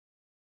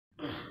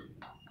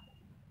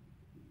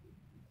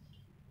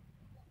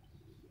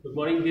Good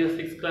morning, dear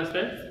sixth class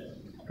friends.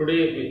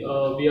 Today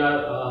we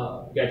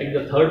are getting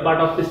the third part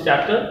of this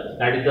chapter,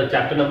 that is the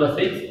chapter number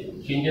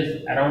 6,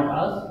 changes around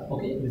us.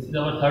 Okay, this is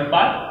our third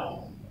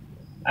part,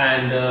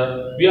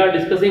 and we are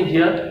discussing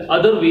here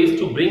other ways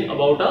to bring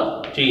about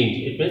a change.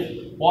 It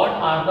means what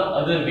are the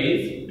other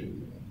ways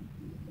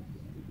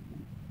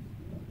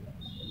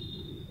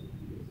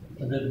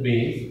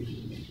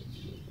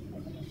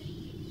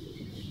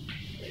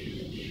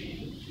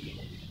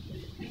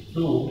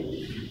to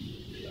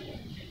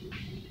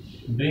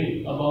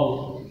bring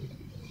about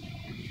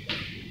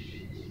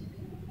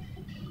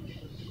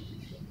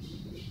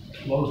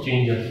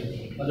changes.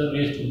 Other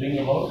ways to bring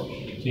about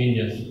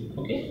changes.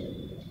 Okay,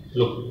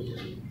 look.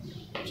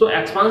 So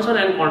expansion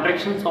and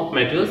contractions of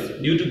metals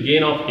due to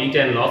gain of heat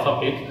and loss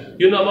of heat.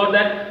 You know about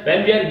that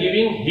when we are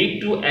giving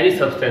heat to any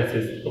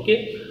substances,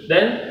 okay,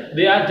 then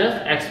they are just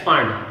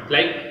expand.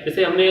 Like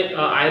जैसे हमने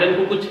iron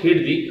को कुछ heat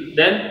the,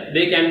 then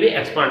they can be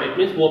expand. It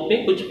means वो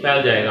अपने कुछ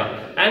फैल जाएगा.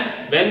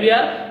 And when we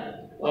are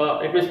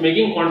it means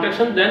making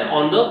contraction, then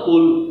on the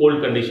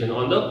cold conditions.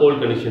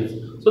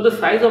 So the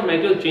size of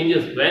material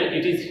changes when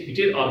it is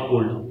heated or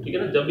cooled. ठीक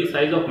है ना, जब भी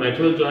size of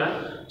material जो है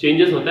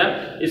चेंजेस होता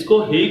है, इसको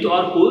हीट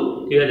और कूल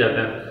किया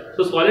जाता है.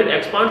 So solid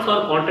expands or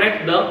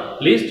contract the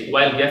least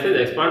while gases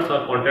expands or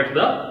contract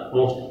the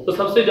most. तो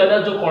सबसे ज्यादा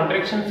जो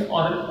contractions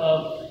और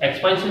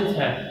expansions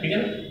है, ठीक है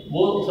ना,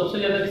 वो सबसे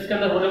ज्यादा किसके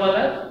अंदर होने वाला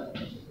है?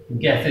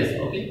 Gases.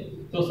 ओके,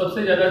 तो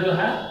सबसे ज्यादा जो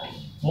है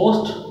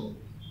most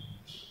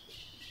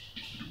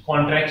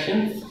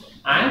contractions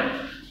and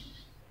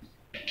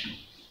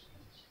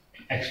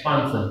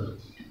expansion.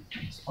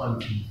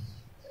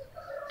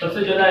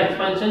 सबसे ज्यादा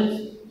expansions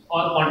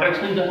और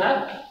कॉन्ट्रैक्शन जो है,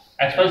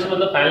 एक्सपेंशन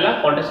मतलब फैलना,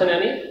 कॉन्ट्रैक्शन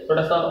यानी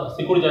थोड़ा सा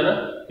सिकुड़ जाना,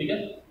 ठीक है.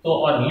 तो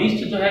और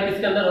लीस्ट जो है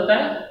किसके अंदर होता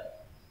है?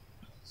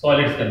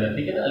 सॉलिड्स के अंदर,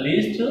 ठीक है ना.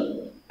 Least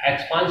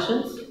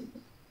expansions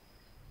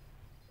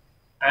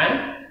and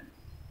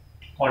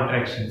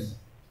contractions.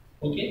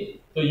 Okay,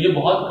 तो ये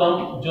बहुत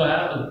कम जो है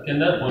उसके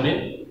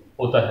अंदर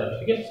होता है,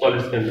 ठीक है,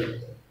 सॉलिड्स के अंदर.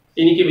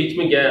 इन्हीं के बीच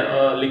में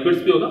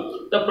लिक्विड्स भी होगा.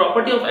 The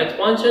property of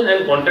expansion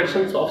and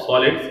contractions of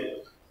solids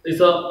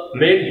is a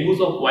made use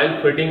of while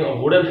fitting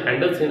of wooden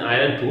handles in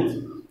iron tools.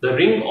 The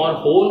ring or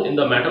hole in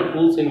the metal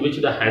tools in which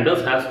the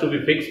handles has to be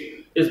fixed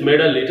is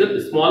made a little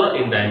smaller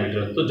in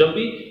diameter. तो जब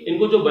भी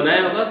इनको जो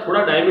बनाया होगा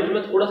थोड़ा diameter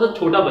में थोड़ा सा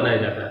छोटा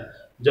बनाया जाता है.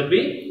 जब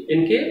भी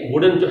इनके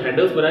वुडन जो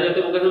हैंडल्स बनाए जाते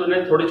हैं वो कैसे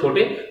बनाए? थोड़े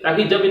छोटे,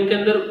 ताकि जब इनके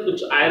अंदर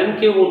कुछ आयरन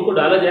के वो उनको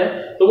डाला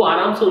जाए तो वो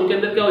आराम से उनके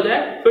अंदर क्या हो जाए?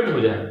 फिट हो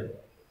जाए.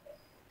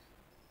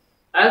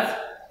 As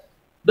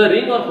The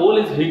ring or hole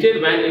is heated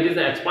when it is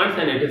expands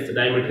and it is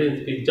diameter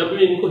increase. जब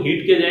भी इनको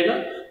हीट किया जाएगा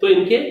तो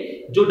इनके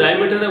जो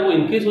डायमीटर है वो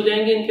इंक्रीज हो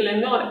जाएंगे इनके लेंथ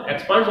में और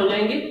एक्सपांड हो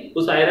जाएंगे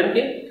उस आयरन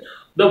के.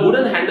 The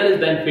wooden handle is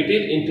then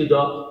fitted into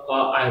the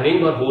ring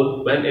or hole.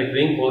 When a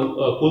ring hole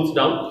cools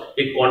down,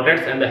 it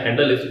contracts and the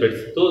handle is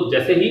fixed. तो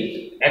जैसे ही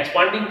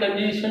एक्सपांडिंग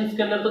कंडीशंस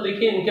के अंदर तो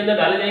देखिए इनके अंदर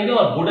डाले जाएंगे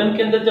और वुडन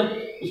के अंदर जब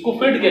उसको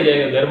फिट किया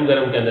जाएगा गरम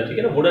के अंदर, ठीक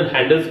है ना, वुडन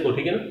हैंडल्स को,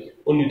 ठीक है ना,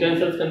 उन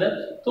यूटेंसिल्स के अंदर,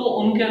 तो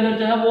उनके अंदर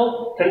जो है वो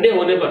ठंडे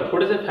होने पर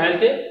थोड़े से फैल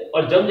के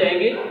और जम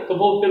जाएंगे तो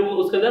वो फिर वो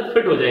उसके अंदर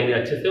फिट हो जाएंगे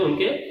अच्छे से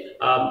उनके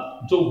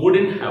जो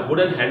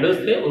वुडन हैंडल्स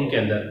थे उनके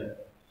अंदर.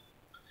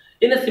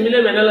 इन a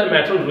similar manner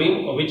metal ring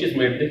which is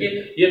made. देखिए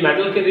ये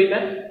मेटल के रिंग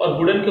है और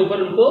वुडन के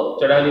ऊपर उनको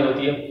चढ़ानी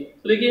होती है.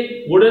 तो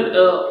देखिए wooden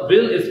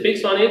wheel is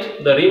fixed on it,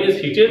 the ring is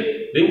heated,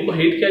 ring को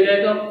हीट किया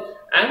जाएगा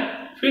and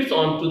fits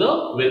on to the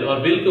wheel,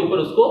 और व्हील के ऊपर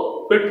उसको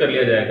फिट कर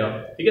लिया जाएगा,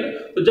 ठीक है ना.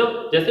 तो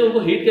जब जैसे उनको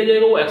हीट किया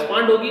जाएगा वो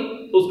एक्सपांड होगी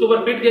तो उसके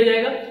ऊपर फिट किया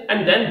जाएगा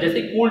एंड देन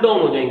जैसे कूल डाउन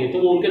हो जाएंगे तो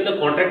वो उनके अंदर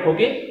कॉन्टैक्ट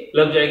होके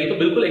लग जाएगी तो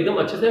बिल्कुल एकदम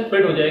अच्छे से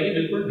फिट हो जाएगी,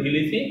 बिल्कुल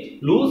ढीली सी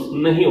लूज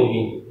नहीं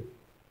होगी.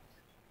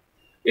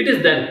 It is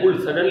then cooled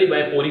suddenly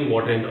bye pouring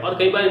water in, और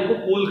कई बार इनको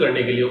कूल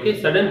करने के लिए, ओके,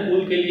 सडन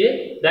कूल के लिए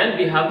then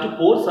we have to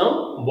pour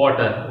some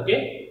water. Okay,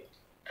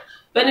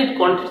 when it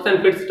contracts and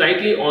fits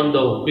tightly on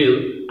the wheel,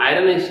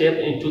 iron is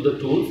shaped into the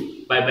tools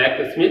by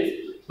blacksmiths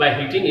by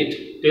heating it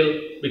till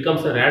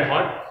becomes a red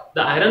hot.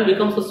 The iron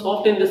becomes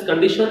soft in this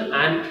condition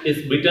and is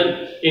beaten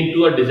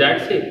into a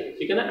desired shape.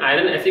 ठीक है ना,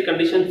 iron ऐसी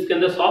conditions के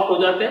अंदर soft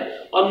हो जाते हैं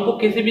और उनको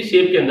किसी भी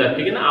शेप के अंदर,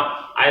 ठीक है ना,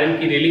 आप आयरन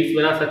की रेलिंग्स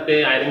बना सकते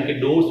हैं, आयरन के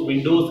doors,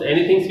 Windows,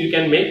 anything you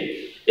can make.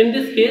 In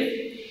this case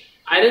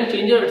iron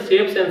changes it's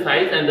shapes and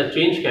size and the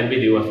change can be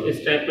reverse.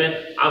 इस टाइप में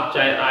आप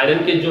चाहे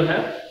आयरन के जो है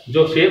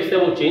जो शेप्स है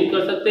वो चेंज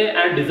कर सकते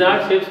हैं एंड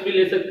डिजायर्ड शेप्स भी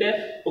ले सकते हैं.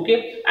 Okay,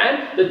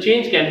 and the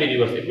change can be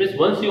reverse. It means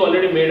once you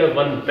already made a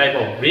one type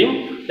of ring,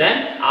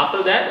 then after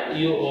that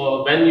you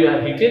when you are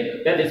heated,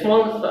 then a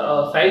small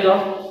size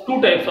of two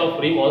types of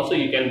ring also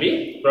you can be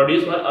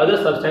produced, or other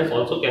substance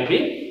also can be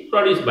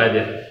produced by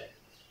them.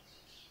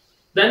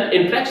 Then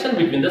interaction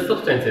between the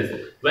substances.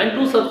 When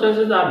two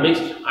substances are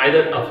mixed,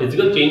 either a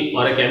physical change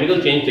or a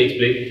chemical change takes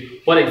place.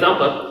 For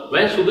example,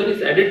 when sugar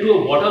is added to a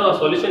water or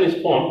solution is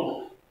formed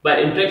by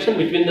interaction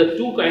between the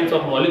two kinds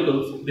of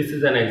molecules. This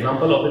is an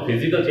example of a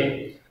physical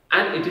change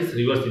and it is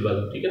reversible.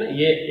 ठीक है ना,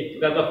 ये एक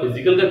प्रकार का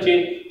physical का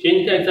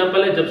change का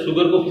example है जब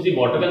शुगर को किसी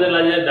वाटर के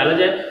अंदर डाला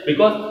जाए,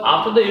 because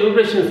after the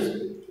evaporation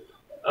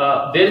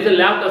there is a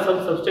left some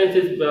substance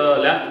is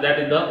left, that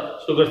is the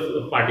sugar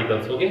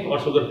particles, okay, or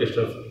sugar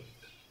crystals.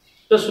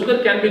 The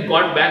sugar can be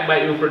got back by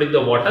evaporating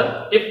the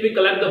water. If we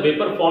collect the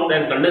vapor formed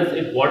and condense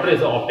it, water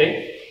is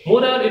obtained.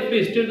 Moreover, if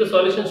we stir the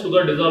solution,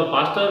 sugar dissolve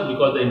faster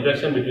because the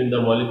interaction between the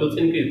molecules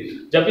increase.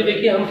 जब भी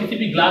देखिए हम किसी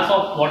भी glass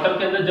of water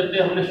के अंदर जब भी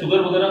हमने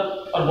शुगर वगैरह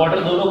और वाटर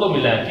दोनों को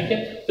मिलाया, ठीक है,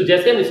 तो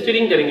जैसे हम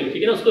स्टिरिंग करेंगे,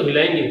 ठीक है ना, उसको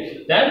हिलाएंगे,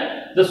 then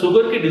the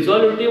sugar की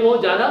डिसॉल्विटी वो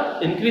ज्यादा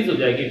इंक्रीज हो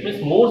जाएगी. It means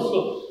more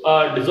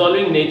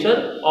dissolving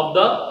nature of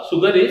the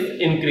sugar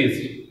is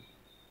increased.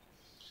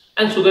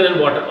 And sugar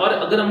and water, और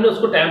अगर हमने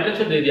उसको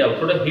टेम्परेचर दे दिया,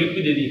 थोड़ा हीट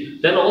भी दे दी,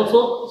 then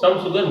also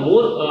some sugar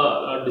more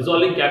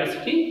dissolving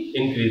capacity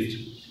increased.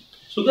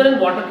 Sugar and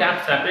water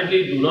caps separately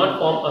do not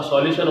form a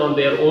solution on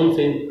their own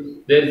since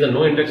there is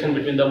no interaction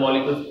between the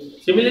molecules.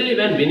 Similarly,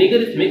 when vinegar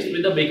is mixed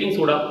with the baking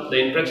soda, the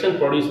interaction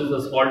produces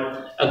a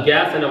salt, a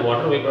gas and a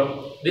water vapor.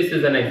 This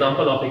is an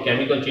example of a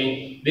chemical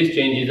change. This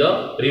change is a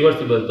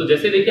reversible. तो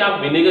जैसे देखिए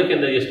आप vinegar के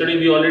अंदर, yesterday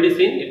we already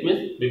seen, it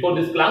means before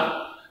this class,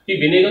 कि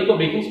vinegar को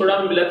baking soda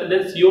में मिलाते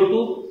देन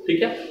CO2,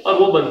 ठीक है, और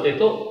वो बनते हैं.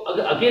 तो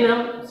अगर अगेन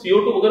हम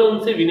CO2 वगैरह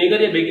उनसे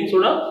विनेगर या बेकिंग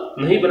सोडा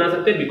नहीं बना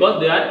सकते because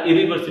they are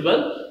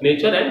irreversible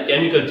nature and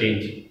chemical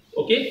change.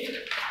 Okay,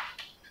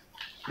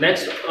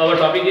 next our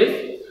topic is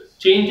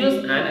changes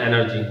and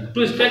energy.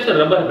 To stretch a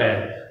rubber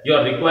band, you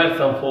are require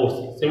some force.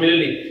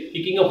 Similarly,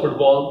 kicking a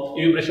football,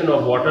 evaporation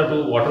of water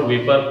to water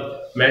vapor,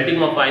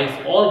 melting of ice,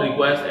 all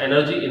requires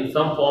energy in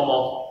some form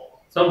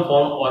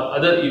or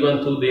other,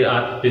 even though they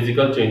are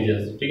physical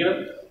changes. ठीक है ना.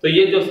 तो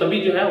ये जो सभी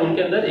जो है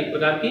उनके अंदर एक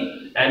प्रकार की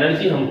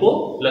एनर्जी हमको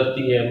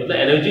लगती है, मतलब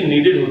एनर्जी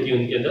नीडेड होती है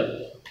उनके अंदर.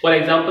 फॉर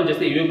एग्जांपल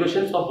जैसे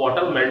evaporation of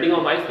water, melting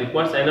of ice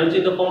requires energy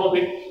in the form of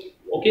heat.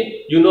 Okay,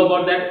 you know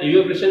about that.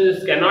 Evaporation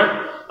cannot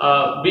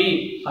be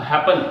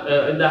happen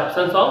in the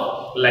absence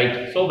of light.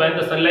 So when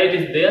the sunlight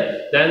is there,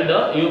 then the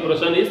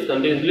evaporation is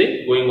continuously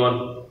going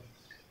on.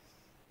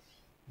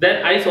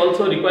 Then ice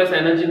also requires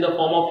energy in the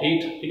form of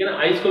heat. ठीक है ना,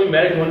 ice को भी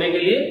melt होने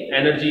के लिए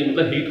energy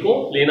मतलब heat को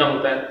लेना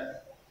होता है.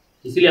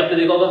 इसीलिए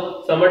आपने देखा होगा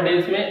समर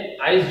डेज में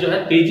आइस जो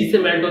है तेजी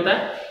से मेल्ट होता है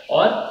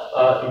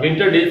और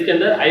विंटर डेज के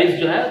अंदर आइस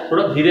जो है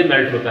थोड़ा धीरे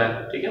मेल्ट होता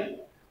है. ठीक है.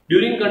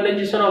 During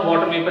condensation of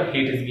water vapour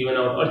heat is given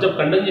out. और जब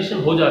कंडेंसेशन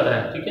हो जाता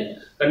है, ठीक है,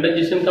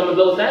 कंडेंसेशन का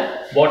मतलब होता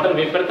है वाटर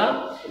वेपर का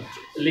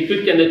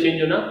लिक्विड के अंदर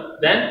चेंज होना,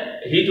 देन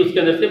हीट उसके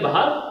अंदर से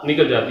बाहर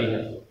निकल जाती है.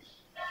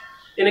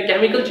 In a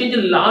chemical change,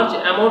 a large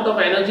amount of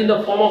energy in the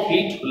form of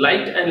heat,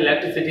 light and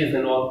electricity is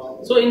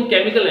involved. So in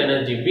chemical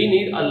energy, we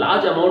need a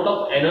large amount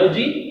of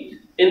energy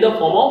in the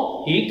form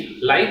of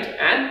heat, light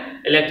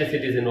and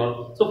electricity is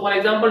involved. So for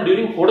example,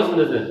 during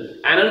photosynthesis,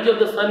 energy of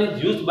the sun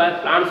is used by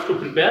plants to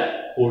prepare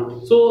food.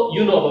 So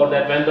you know about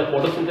that, when the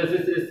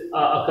photosynthesis is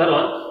occur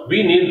on,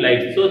 we need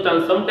light. So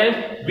sometimes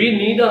we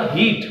need a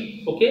heat,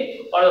 okay,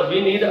 or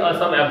we need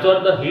some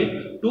absorb the heat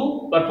to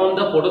perform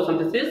the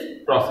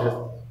photosynthesis process.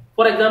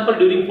 For example,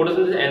 during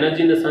photosynthesis,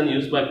 energy in the sun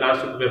used by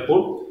plants to prepare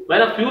food.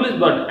 When a fuel is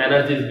burnt,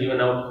 energy is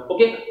given out.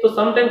 Okay, तो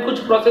sometimes कुछ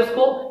process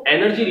को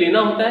energy लेना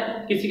होता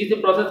है, किसी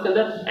process के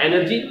अंदर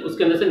energy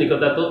उसके अंदर से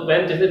निकलता है. तो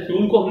when जैसे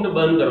फ्यूल को हमने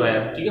बर्न करवाया,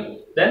 ठीक है,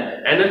 देन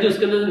एनर्जी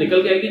उसके अंदर से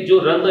निकल के आएगी जो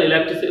रन द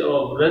इलेक्ट्रिसिटी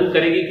रन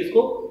करेगी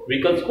किसको,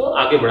 व्हीकल्स को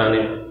आगे बढ़ाने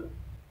में.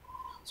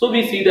 So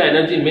we see the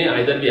energy may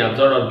either be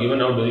absorbed or given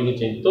out during a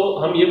change. तो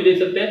हम ये भी देख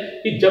सकते हैं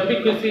कि जब भी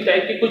किसी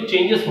टाइप के कुछ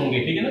चेंजेस होंगे,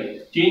 ठीक है ना,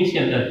 चेंज के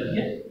अंदर, ठीक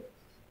है,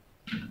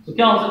 तो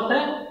क्या हो सकता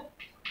है,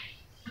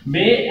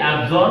 मे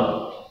एब्जॉर्ब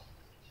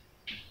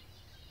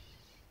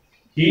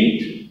हीट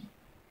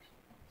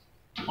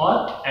और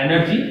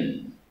एनर्जी,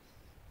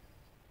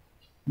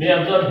 मे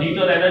एब्जॉर्ब हीट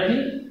और एनर्जी,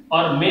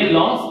 और मे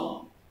लॉस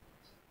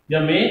या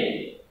मे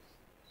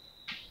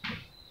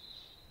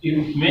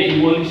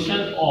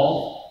इवोल्यूशन ऑफ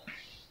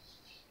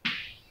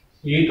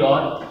हीट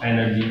और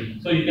energy.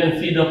 So you can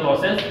see the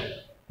process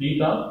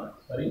heat और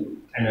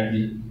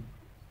energy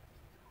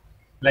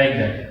like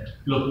that.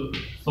 Look,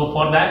 so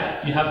for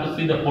that you have to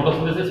see the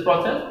photosynthesis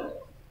process.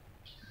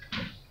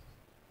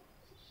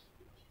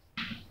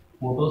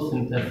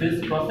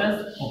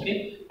 Okay,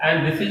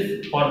 and this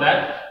is for that,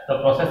 the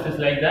process is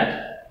like that.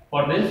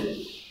 For this,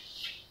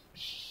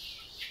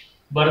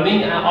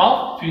 burning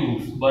of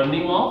fuels,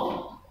 burning of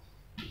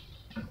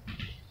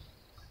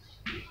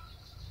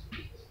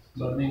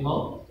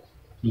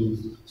fuels.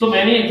 So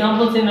many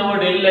examples in our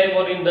daily life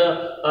or in the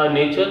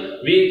nature,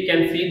 we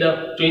can see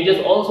the changes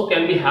also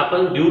can be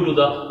happen due to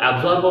the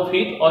absorb of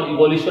heat or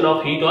evolution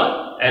of heat or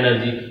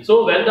energy.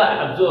 So when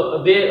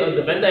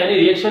when any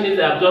reaction is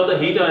absorb the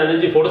heat or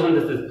energy,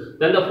 photosynthesis,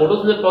 then the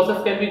photosynthesis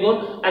process can be gone,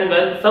 and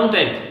when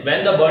sometimes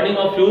when the burning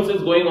of fuels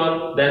is going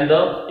on, then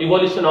the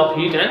evolution of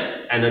heat and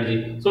energy.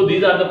 So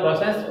these are the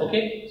process.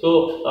 Okay, so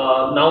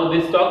now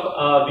this talk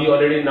we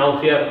already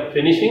now we are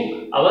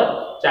finishing our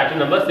chapter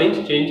number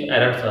 6, change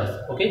errors.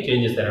 Okay,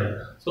 changes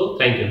error. So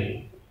thank you.